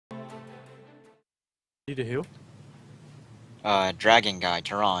You do who? Dragon guy,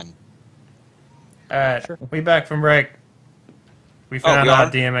 Tehran. Alright, Sure. we back from break. We Oh, found we our are?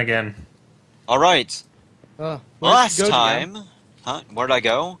 DM again. Alright. Where'd you Last go, time... Huh? Where'd I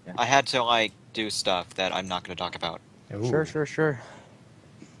go? Yeah. I had to, like, do stuff that I'm not gonna talk about. Ooh. Sure.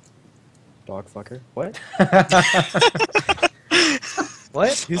 Dog fucker. What?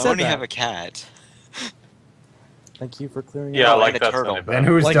 What? Who I said only that? have a cat. Thank you for clearing Yeah, it up. like and a that's turtle. any Then better.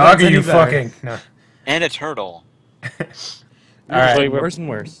 whose Like, dog that's are you any better. fucking? No. And a turtle. You're Alright. getting worse and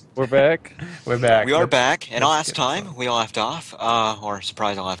worse. We're back. We're back. We are Let's- back, and let's last get time this we left off, or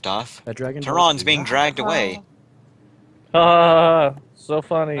surprise I left off, That dragon. Tehran's being dragged away. Ah, so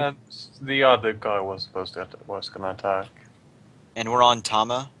funny. And the other guy was gonna attack. And we're on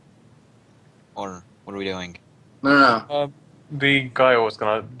Tama? Or what are we doing? No. The guy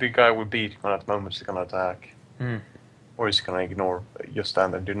we beat at the moment is gonna attack. Hmm. Or he's gonna ignore, just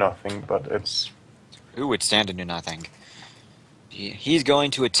stand and do nothing, but it's... Who would stand and do nothing? He's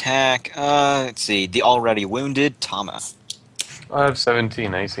going to attack, let's see, the already wounded Tama. I have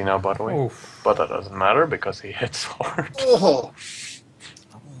 17 AC now, by the way. Oof. But that doesn't matter, because he hits hard. Oh.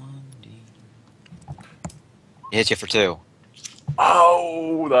 He hits you for 2.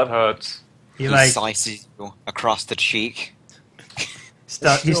 Oh, that hurts. He He like slices you across the cheek. he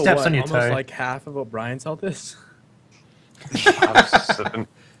So steps what, on your almost toe. like half of what Brian's health is.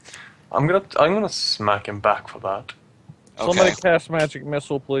 I'm gonna smack him back for that. Okay. Somebody cast magic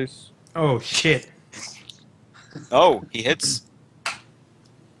missile, please. Oh shit! Oh, he hits.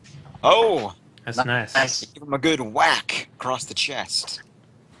 Oh! That's nice. Nice. Give him a good whack across the chest.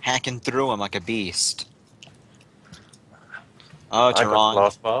 Hacking through him like a beast. Oh, I got Tehran,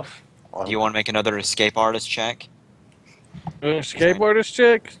 blast buff. do you want to make another escape artist check? Skateboarders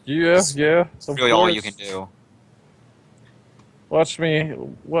chick? Yeah. That's Of really all you course. can do. Watch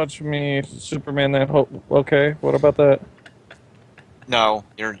me, Superman. That okay. What about that? No,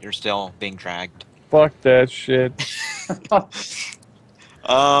 you're still being dragged. Fuck that shit.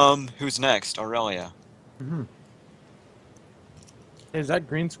 Who's next? Aurelia. Is that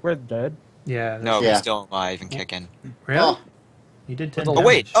green square dead? Yeah. No, Yeah. he's still alive and kicking. Really? Oh. You did 10 Oh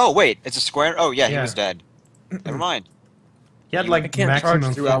wait, damage. it's a square? Oh yeah, he Yeah. was dead. Never mind. He had I like can't maximum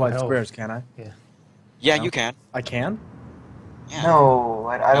charge through full allied health. squares, can I? Yeah, No. you can. I can. Yeah. No,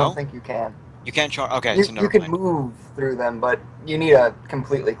 I No? don't think you can. You can't charge. Okay, You, so never you can mind. move through them, but you need a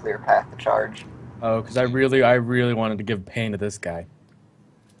completely clear path to charge. Oh, because I really wanted to give pain to this guy.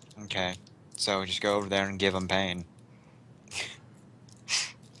 Okay, so just go over there and give him pain.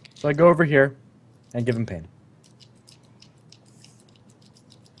 So I go over here and give him pain.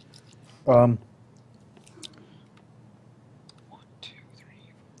 1, 2, 3.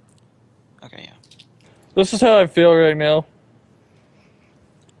 Okay, yeah. This is how I feel right now.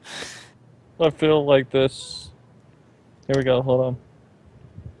 I feel like this. Here we go. Hold on.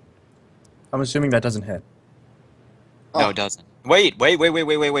 I'm assuming that doesn't hit. No, Oh. it doesn't. Wait.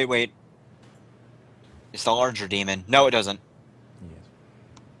 It's the larger demon. No, it doesn't.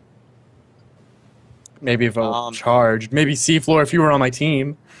 Maybe if I Um, charged. Maybe Seafloor if you were on my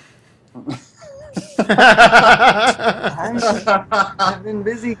team. I've been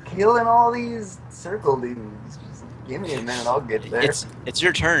busy killing all these circle demons. Just give me a minute, I'll get there. It's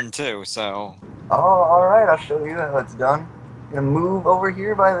your turn too, so Oh, alright, I'll show you how it's done. I'm gonna move over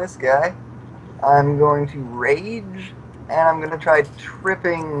here by this guy. I'm going to rage, and I'm gonna try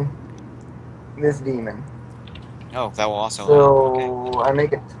tripping this demon. oh, that will also. So Okay. I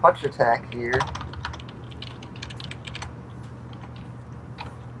make a touch attack here,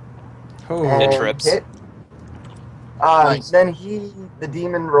 Oh. and trips. hit. Nice. Then the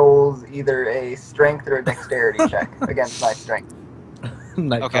demon rolls either a strength or a dexterity check against my strength.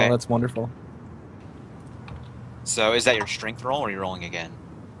 Nightcrawler, Okay. that's wonderful. So is that your strength roll, or are you rolling again?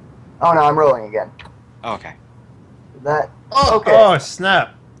 Oh no, I'm rolling again. Oh, okay. That Oh. okay. Oh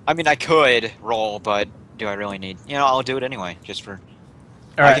snap! I mean, I could roll, but do I really need? You know, I'll do it anyway, just for.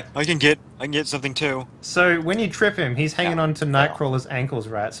 All right. I can get something too. So when you trip him, he's hanging Yeah. on to Nightcrawler's ankles,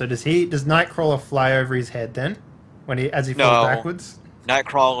 right? So does Nightcrawler fly over his head then, as he No. falls backwards?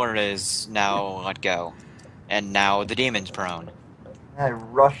 Nightcrawler is now let go, and now the demon's prone. I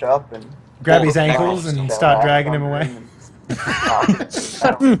rush up and Grab Oh, his okay. ankles and shell start axe dragging him on away. and-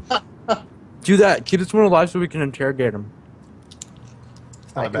 I Do that. Keep this one alive so we can interrogate him.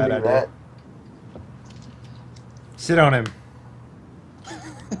 It's not a can bad do idea. that. Sit on him.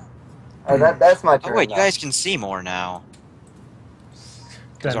 That's my turn. Oh wait, you now. guys can see more now.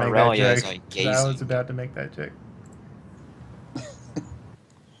 Because Don't make Aurelia that is joke. like 'Cause I was gazing. about to make that joke.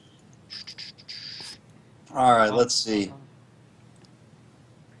 All right, let's see.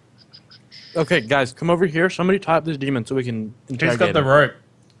 Okay, guys, come over here. Somebody tie up this demon so we can Who's interrogate got the him. rope?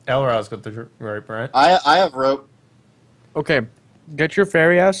 Elra's got the rope, right? I have rope. Okay, get your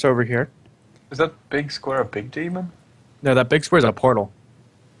fairy ass over here. Is that big square a big demon? No, that big square's a portal.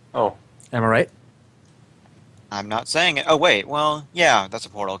 Oh. Am I right? I'm not saying it. Oh, wait. Well, yeah, that's a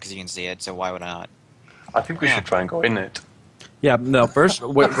portal because you can see it, so why would I not? I think we should try and go in it. Yeah, no, first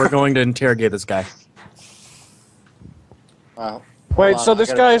we're going to interrogate this guy. Wow. Wait, Hold so on, I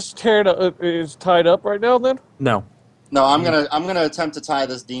this gotta- guy is tied up right now then? No. No, I'm gonna attempt to tie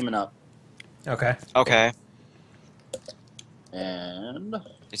this demon up. Okay. Okay. And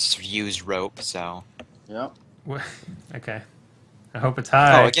It's used rope, so. yep. Okay. I hope it's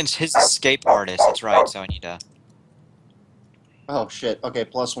high. Oh, against his escape artist. That's right, so I need to. Oh shit. Okay,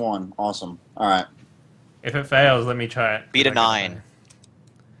 +1. Awesome. All right. If it fails, let me try it. Beat a 9.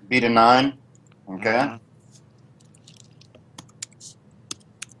 Beat a 9. Okay. Mhm.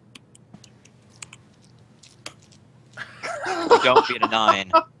 Don't beat a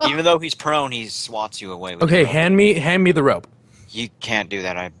 9. Even though he's prone, he swats you away with Okay, his rope. hand me the rope. You can't do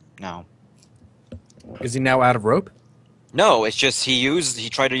that, no. Is he now out of rope? No, it's just he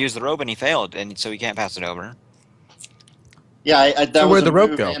tried to use the rope and he failed, and so he can't pass it over. Yeah, that So was where'd a the rope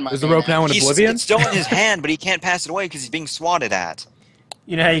move go? and my Is the main rope now in action. oblivion? It's still in his hand, but he can't pass it away because he's being swatted at.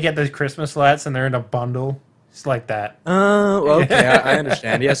 You know how you get those Christmas lights and they're in a bundle? It's like that. Okay, I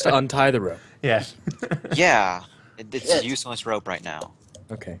understand. He has to untie the rope. Yeah. Yeah, it's Shit. useless rope right now.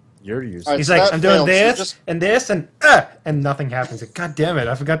 Okay, you're used. All right, He's so like, that I'm doing failed, so this just- and this and nothing happens. Like, God damn it!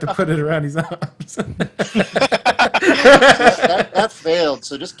 I forgot to put it around his arms. that failed.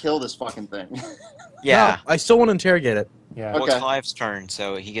 So just kill this fucking thing. Yeah. No, I still want to interrogate it. yeah. Well, Okay. it's Clive's turn,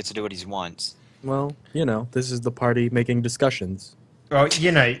 so he gets to do what he wants. Well, you know, this is the party making discussions. Well,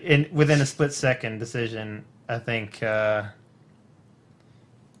 you know, within a split second decision, I think. Hang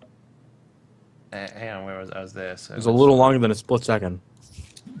on, where was I? Was there? So It was a little longer than a split second.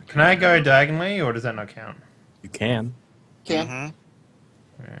 Can I go diagonally, or does that not count? You can. Can. Mhm.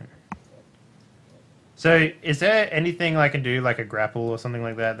 So, is there anything I can do, like a grapple or something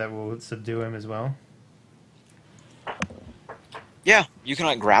like that, that will subdue him as well? Yeah, you can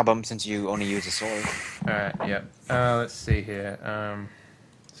like grab him since you only use a sword. All right. Yep. Let's see here.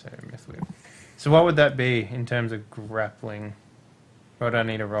 So Mythweave. So what would that be in terms of grappling? What do I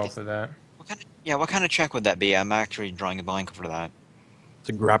need to roll for that? What kind of check would that be? I'm actually drawing a blank for that. It's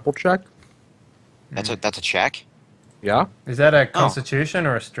a grapple check. That's a check. Yeah. Is that a Constitution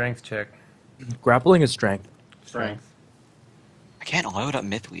or a Strength check? Grappling is strength. Strength. I can't load up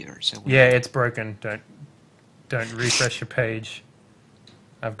Mythweaver, so Yeah, it's broken. Don't refresh your page.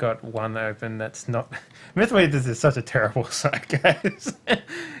 I've got one open that's not. Mythweaver is such a terrible site, guys.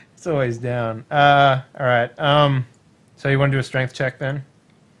 It's always down. All right. So you want to do a strength check then?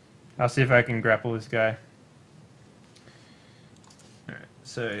 I'll see if I can grapple this guy. All right.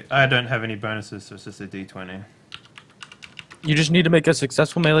 So I don't have any bonuses, so it's just a d20. You just need to make a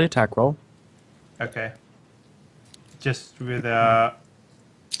successful melee attack roll. Okay. Just with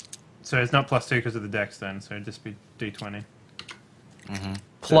so it's not +2 because of the dex then, so it'd just be d20.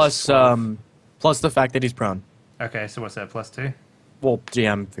 Plus, plus the fact that he's prone. Okay, so what's that? +2? Well,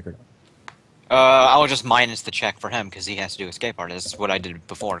 GM figured out. I'll just minus the check for him because he has to do escape artist. That's what I did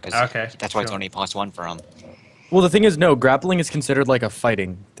before. Cause Okay, that's why it's sure. only +1 for him. Well, the thing is, no, grappling is considered like a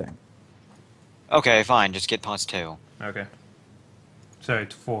fighting thing. Okay, fine. Just get +2. Okay. So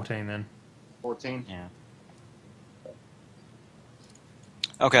it's 14 then. 14. Yeah.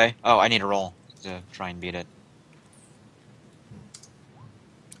 Okay. Oh, I need a roll to try and beat it.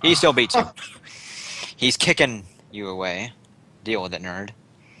 He still beats you. He's kicking you away. Deal with it, nerd.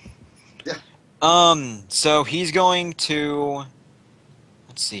 Yeah. So he's going to...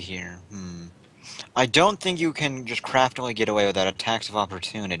 Let's see here. I don't think you can just craftily get away with that attacks of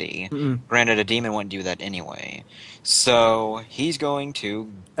opportunity. Granted, a demon wouldn't do that anyway. So he's going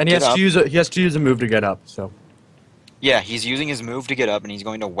to And he get has up. to use a move to get up. So Yeah, he's using his move to get up, and he's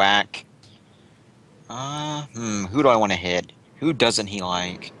going to whack... who do I want to hit? Who doesn't he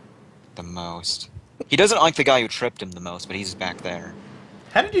like the most? He doesn't like the guy who tripped him the most, but he's back there.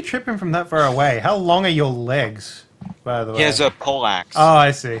 How did you trip him from that far away? How long are your legs, by the way? He has a poleaxe. Oh, I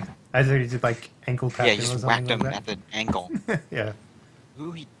see. I thought you did like ankle Yeah, tapping he or just something whacked him like at the ankle. that. Yeah.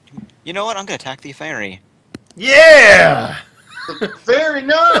 You know what? I'm gonna attack the fairy. Yeah! Fairy,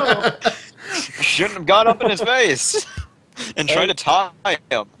 no! Shouldn't have gone up in his face and tried to tie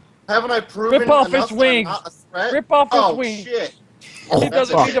him. Haven't I proven Rip off enough his that I'm wings. not a threat? Rip off his Oh, wings. shit. He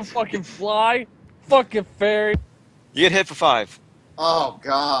doesn't fuck. need to fucking fly. Fucking fairy. You get hit for 5. Oh,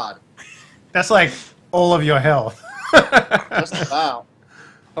 God. That's like all of your health. Just about.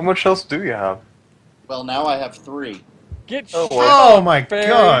 How much else do you have? Well, now I have 3. Get Oh, shot, Oh my Barry.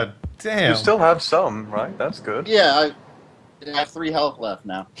 god! Damn. You still have some, right? That's good. Yeah, I have 3 health left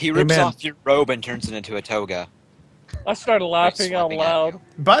now. He rips man. off your robe and turns it into a toga. I started laughing out swiping at loud. you.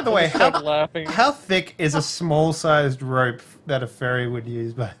 By the way, I started laughing. how thick is a small-sized rope that a fairy would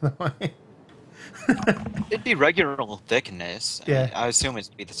use? By the way. It'd be regular thickness. Yeah. I assume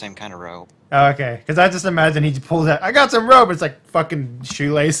it'd be the same kind of rope. Oh, okay, because I just imagine he pulls out. I got some rope. It's like fucking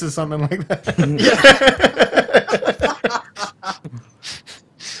shoelace or something like that.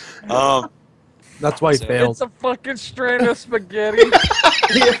 That's why he So- failed. It's a fucking strand of spaghetti.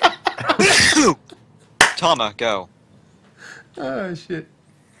 Tama, go. Oh shit!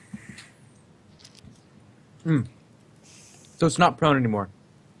 So it's not prone anymore.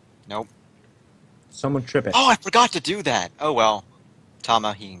 Nope. Someone trip it. Oh, I forgot to do that. Oh well.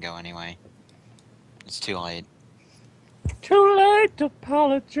 Tama, he can go anyway. It's too late. Too late to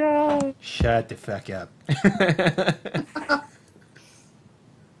apologize. Shut the fuck up.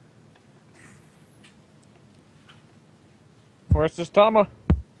 First is Tama.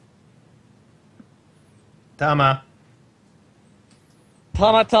 Tama.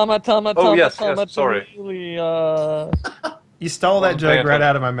 Tama. Oh, yes, Tama, sorry. Really, You stole that Well, joke pay right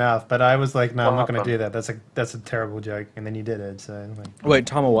out of my mouth, but I was like, no, I'm What not going to happened? do that. That's a terrible joke, and then you did it. So like, Wait,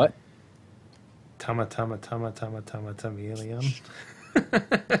 Tama, what? Tamilium.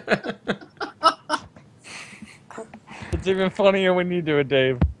 it's even funnier when you do it,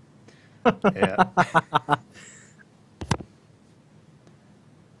 Dave. Yeah.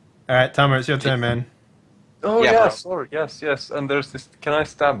 All right, Tama, it's your turn, man. Oh, Yeah, yes, sorry, yes. And there's this. Can I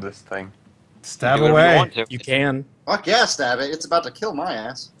stab this thing? Stab Do whatever you away. want to. You can. Fuck yeah, stab it. It's about to kill my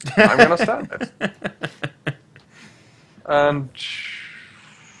ass. I'm gonna stab it. And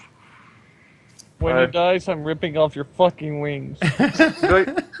When Uh, he dies, I'm ripping off your fucking wings.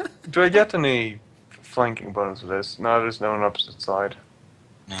 do I get any flanking bonus with this? No, there's no on opposite side.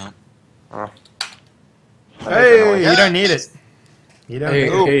 No. Hey, you don't need it. You don't Hey,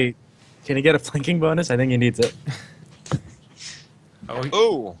 need it. hey, can he get a flanking bonus? I think he needs it. Oh, he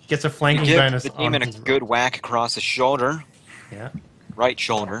Ooh. gets a You flanking give bonus the on demon a his good whack across the shoulder. Yeah. Right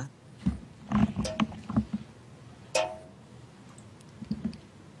shoulder.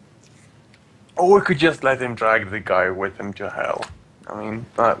 Or we could just let him drag the guy with him to hell. I mean,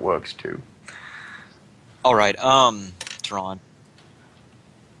 that works too. Alright, Tron.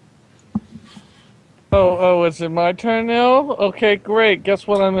 Oh, is it my turn now? Okay, great. Guess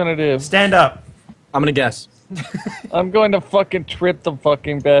what I'm gonna do? Stand up. I'm gonna guess. I'm going to fucking trip the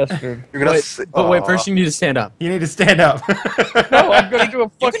fucking bastard. You're gonna Wait, but wait, first you need to stand up. You need to stand up. No, I'm gonna do a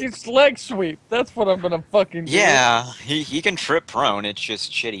fucking leg sweep. That's what I'm gonna fucking do. Yeah, he can trip prone, it's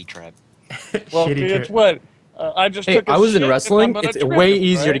just shitty trip. Well, Shitty it's trip. what? I just Hey, took a I was shit in and wrestling. I'm gonna It's trip way him,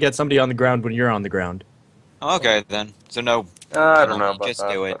 easier to right? get somebody on the ground when you're on the ground. Okay then. So no I don't know about Just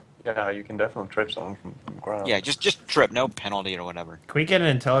that. do it. but yeah, you can definitely trip someone from ground. yeah, just trip, no penalty or whatever. Can we get an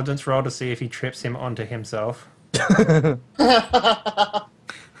intelligence roll to see if he trips him onto himself? If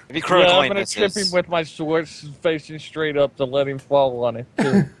he critical Yeah, I'm gonna misses- trip him with my sword facing straight up to let him fall on it.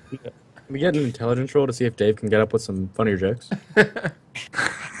 Too. Can we get an intelligence roll to see if Dave can get up with some funnier jokes?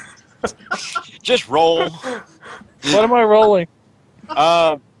 Just roll. What am I rolling?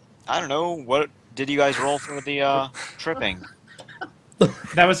 I don't know. What did you guys roll for the tripping?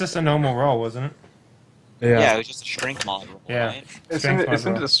 That was just a normal roll, wasn't it? Yeah, it was just a strength mod roll, Yeah. right? Isn't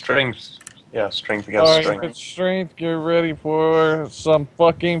roll. it strength? Yeah, strength against Alright, if strength. it's strength, get ready for some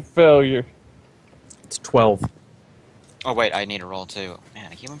fucking failure. It's 12. Oh wait, I need a roll too.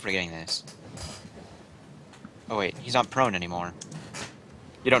 Man, I keep on forgetting this. Oh wait, he's not prone anymore.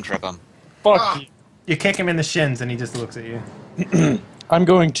 You don't trip him. Fuck Ah. you. You kick him in the shins and he just looks at you. I'm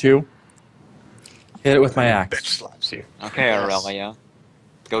going to hit it with my axe. Bitch slaps you. Okay, Yes. Aurelia.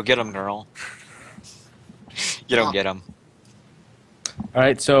 Go get him, girl. You don't get him. All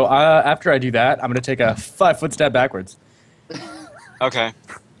right, so after I do that, I'm gonna take a 5-foot step backwards. Okay,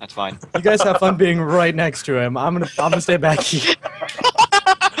 that's fine. You guys have fun being right next to him. I'm gonna stay back here.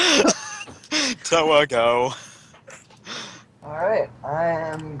 Toa, go. Alright, I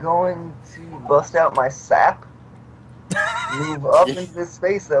am going to bust out my sap, move up into this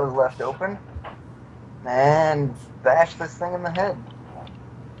space that was left open, and bash this thing in the head.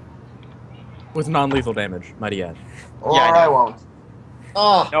 With non-lethal damage, mighty add. Or Yeah, I know. I won't.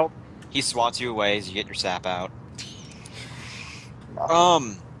 Oh, Nope. He swats you away as you get your sap out.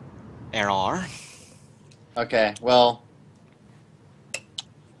 Nothing. RLR. okay. Well,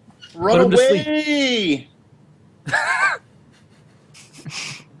 run Put him to away.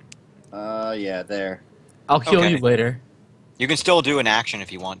 Yeah, there. I'll heal Okay. you later. You can still do an action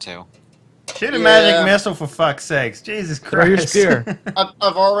if you want to. Shoot a Yeah. magic missile for fuck's sakes. Jesus Christ. Throw your spear.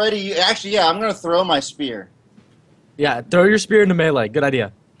 I've already actually. Yeah, I'm gonna throw my spear. Yeah, throw your spear into melee. Good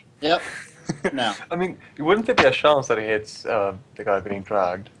idea. Yep. No. I mean, wouldn't there be a chance that he hits the guy being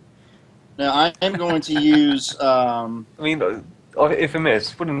dragged? Now I am going to use. I mean, if he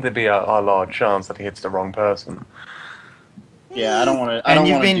missed, wouldn't there be a large chance that he hits the wrong person? Yeah, I don't want to. And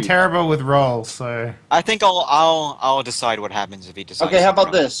you've been terrible with rolls, so... I think I'll decide what happens if he decides. Okay, how to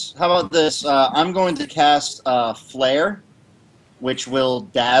about throw. this? How about this? I'm going to cast Flare, which will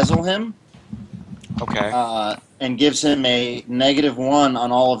dazzle him Okay. and gives him a -1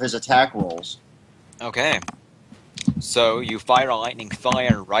 on all of his attack rolls. Okay. So you fire a lightning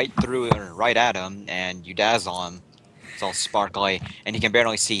fire right through or right at him, and you dazzle him. It's all sparkly, and he can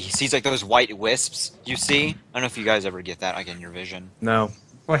barely see. He sees like those white wisps you see. I don't know if you guys ever get that like in your vision. No.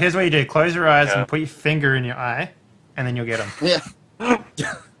 Well, here's what you do. Close your eyes Yeah. and put your finger in your eye, and then you'll get them.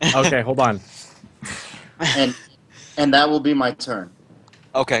 Yeah, Okay, hold on. and that will be my turn.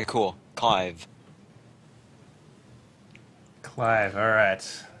 Okay, cool. Clive. Clive,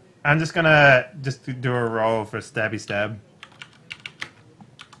 alright. I'm just gonna do a roll for stabby stab.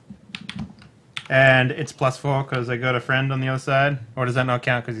 And it's +4 because I got a friend on the other side. Or does that not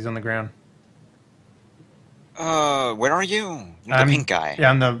count because he's on the ground? Where are you? You're the I'm- pink guy. Yeah,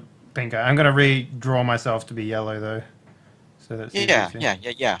 I'm the pink guy. I'm gonna redraw myself to be yellow though. So that's Yeah,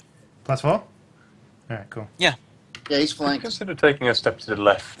 easy. yeah. +4? Alright, cool. Yeah, he's Could flanked. consider taking a step to the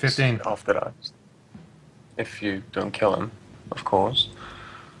left 15. after that. If you don't kill him, of course.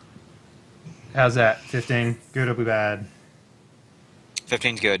 How's that? 15. Good or be bad?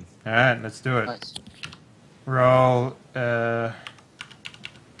 15's good. Alright, let's do it. Nice. Roll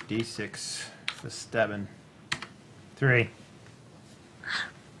D6 for stabbing. 3.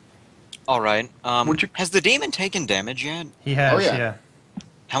 All right. Would you- Has the demon taken damage yet? He has, Oh, yeah. yeah.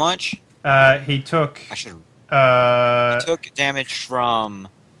 How much? He took I should. uh Took damage from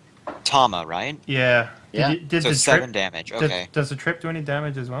Tama, right? yeah. Yeah. Did So the 7 trip, damage. Okay. does the trip do any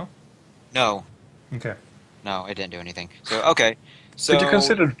damage as well? No, Okay. no, it didn't do anything. So okay. So Could you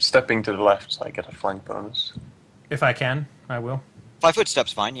consider stepping to the left so I get a flank bonus? If I can, I will. 5 foot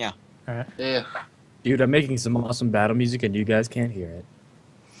steps fine. Yeah. Alright. Yeah. Dude, I'm making some awesome battle music and you guys can't hear it.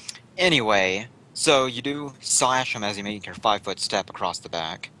 Anyway, so you do slash him as you make your 5 foot step across the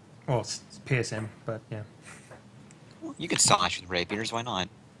back. Well, pierce him, but yeah. You can slash with rapiers. Why not?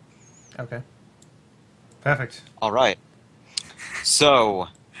 Okay. Perfect. All right. So,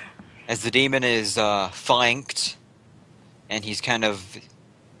 as the demon is flanked, and he's kind of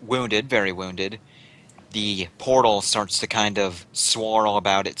wounded, very wounded, the portal starts to kind of swirl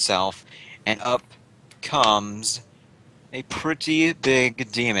about itself, and up comes a pretty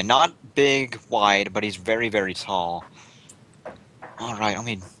big demon. Not big, wide, but he's very, very tall. All right. I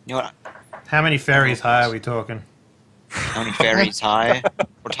mean, you know what? How many fairies high are we talking? How many fairies high?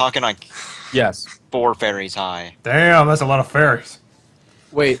 We're talking like Yes. 4 fairies high. Damn, that's a lot of fairies.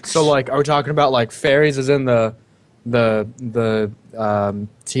 Wait, so like, are we talking about like fairies as in the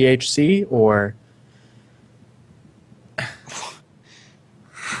THC or?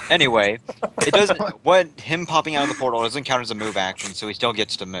 Anyway, it doesn't. What him popping out of the portal doesn't count as a move action, so he still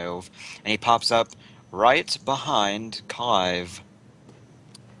gets to move, and he pops up right behind Clive.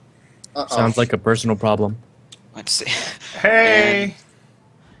 Uh-oh. Sounds like a personal problem. Let's see. Hey.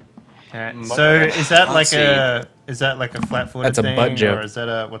 Alright, so is that Let's like a flat-footed That's a thing, butt joke. or is that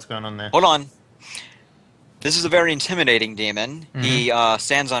a what's going on there? Hold on. This is a very intimidating demon. He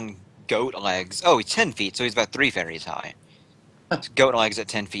stands on goat legs. Oh, he's 10 feet, so he's about 3 fairies high. It's goat legs at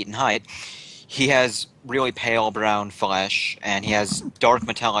 10 feet in height. He has really pale brown flesh, and he has dark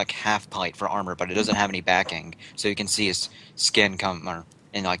metallic half plate for armor, but it doesn't have any backing, so you can see his skin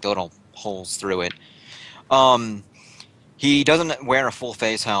in like the little holes through it. He doesn't wear a full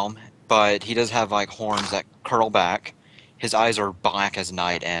face helm, but he does have like horns that curl back. His eyes are black as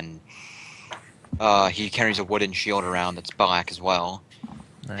night, and he carries a wooden shield around that's black as well.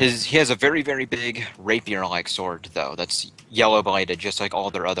 Nice. He has a very, very big rapier-like sword, though, that's yellow-bladed, just like all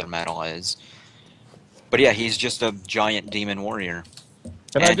their other metal is. But yeah, he's just a giant demon warrior.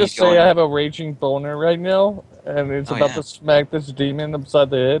 Can I And just he's going- say I have a raging boner right now, and it's Oh, about yeah. to smack this demon upside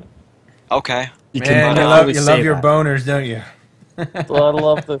the head. Okay. You Man, you probably love say your that. boners, don't you? So I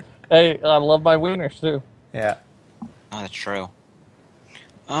love the. Hey, I love my wieners too. Yeah. Oh, that's true.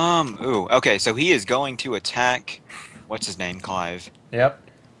 Ooh, okay, so he is going to attack... What's his name? Clive. Yep.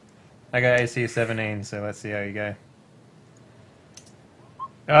 I got AC 17, so let's see how you go.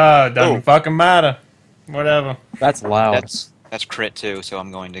 Oh, it doesn't Oh. fucking matter. Whatever. That's loud. That's crit, too, so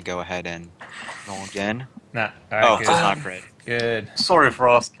I'm going to go ahead and roll again. Nah. Oh, Alright, it's good. not crit. Good. Sorry for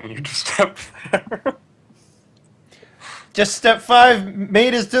asking you to step there. Just step 5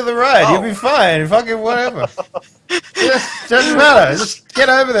 meters to the right. You'll be fine. Fucking whatever. Doesn't matter. Just get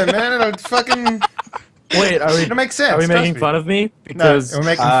over there, man. It'll fucking. Wait, It'll make sense. are we trust making me. fun of me? Because we're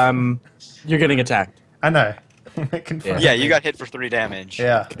making you're getting attacked. I know. We're making fun. Yeah, of you got hit for 3 damage.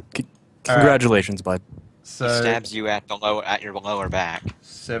 Yeah. Congratulations, bud. So He stabs you at your lower back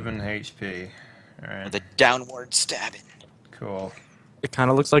 7 HP. All with right. a downward stabbing. Cool. It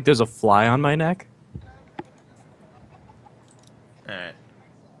kind of looks like there's a fly on my neck. All right.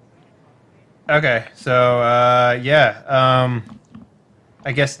 Okay. So yeah.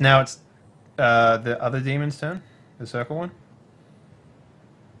 I guess now it's the other demon's turn. The circle one.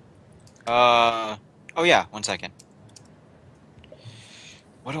 Oh yeah, 1 second.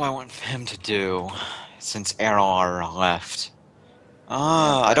 What do I want him to do since Errol left?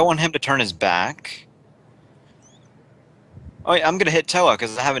 I don't want him to turn his back. Oh yeah, I'm gonna hit Toa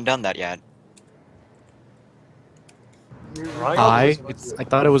because I haven't done that yet. Right? I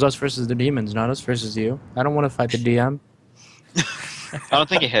thought it was us versus the demons, not us versus you. I don't want to fight the DM. I don't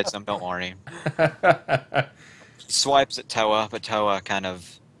think he hits him, don't worry. He swipes at Toa, but Toa kind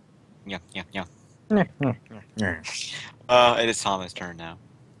of... Yeah. It is Thomas' turn now.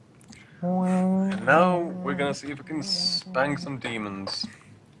 And now we're gonna see if we can spank some demons.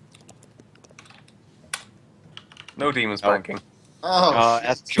 No demon spanking. Oh,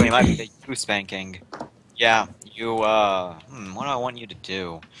 Actually, it might be you spanking. Yeah, you, what do I want you to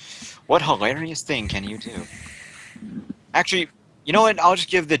do? What hilarious thing can you do? Actually, you know what? I'll just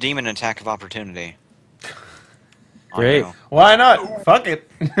give the demon an attack of opportunity. On Great. you. Why not? Fuck it.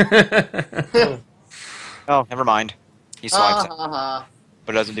 Oh, never mind. He swipes it, ha.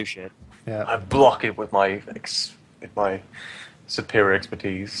 but doesn't do shit. Yeah. I block it with my superior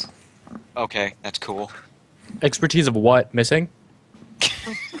expertise. Okay, that's cool. Expertise of what? Missing?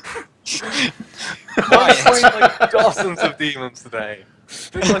 I'm playing like dozens of demons today. This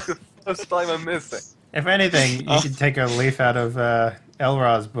is like the first time I'm missing. If anything, you could take a leaf out of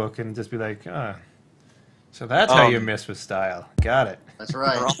Elra's book and just be like, oh, so that's how you miss with style. Got it. That's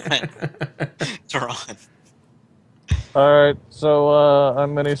right. Taran. Alright, so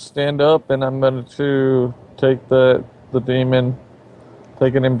I'm gonna stand up and I'm going to take the demon,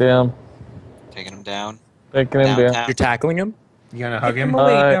 taking him down. Taking him down. Taking him down. Downtown. You're tackling him? You gonna hug him? away.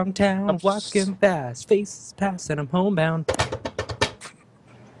 Alright. downtown, I'm walking fast, faces past, and I'm homebound.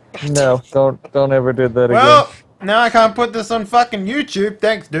 No, don't ever do that again. Well, now I can't put this on fucking YouTube.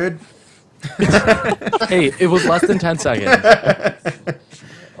 Thanks, dude. Hey, it was less than 10 seconds.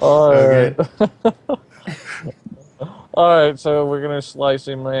 Alright. Alright, so we're gonna slice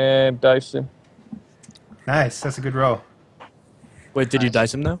him and dice him. Nice. That's a good roll. Wait, did you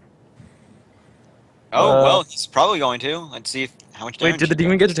dice him though? Oh, well, he's probably going to. Let's see how much damage. Wait, did the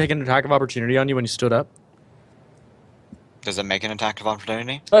demon get to take an attack of opportunity on you when you stood up? Does it make an attack of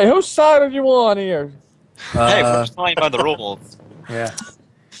opportunity? Hey, whose side are you on here? Hey, we're just playing by the rules. Yeah.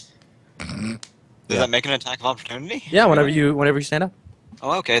 Does that make an attack of opportunity? Yeah, whenever you stand up.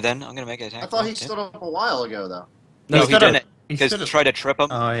 Oh, okay, then I'm gonna make an attack. I thought he stood up a while ago, though. No, he stood up. didn't. He Because stood he up. tried to trip him.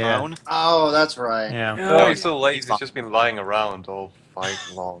 Oh, yeah. Prone. Oh, that's right. Yeah. No, he's so lazy. He's just been lying around all fight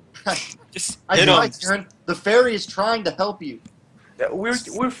long. Just I hit tried, him. Karen. The fairy is trying to help you. Yeah,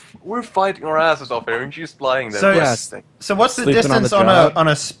 we're fighting our asses off here, and she's lying there. So- Yes. So what's the Sleeping on the distance on job.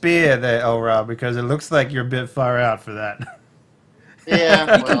 a spear there, Elra? Because it looks like you're a bit far out for that.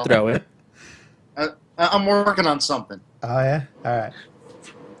 Yeah, You can well, throw it. I'm working on something. Oh yeah. All right.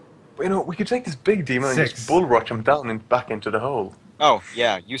 But, you know, we could take this big demon and 6. just bull rush him down and back into the hole. Oh,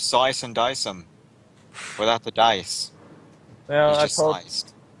 yeah, you slice and dice him. Without the dice. Now, He's I just told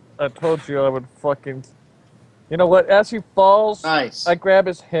sliced. you I would fucking... You know what? As he falls, Nice. I grab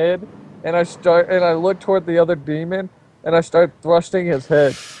his head and I look toward the other demon and I start thrusting his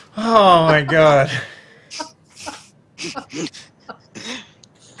head. Oh my god.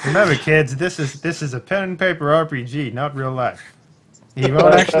 Remember, kids, this is a pen and paper RPG, not real life. You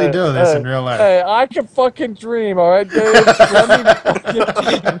won't actually do this in real life. Hey, I can fucking dream, alright, dude? Let me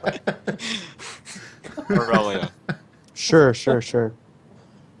fucking dream. Aurelia. Sure.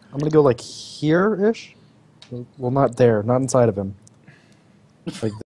 I'm gonna go like here-ish. Well, not there, not inside of him. Like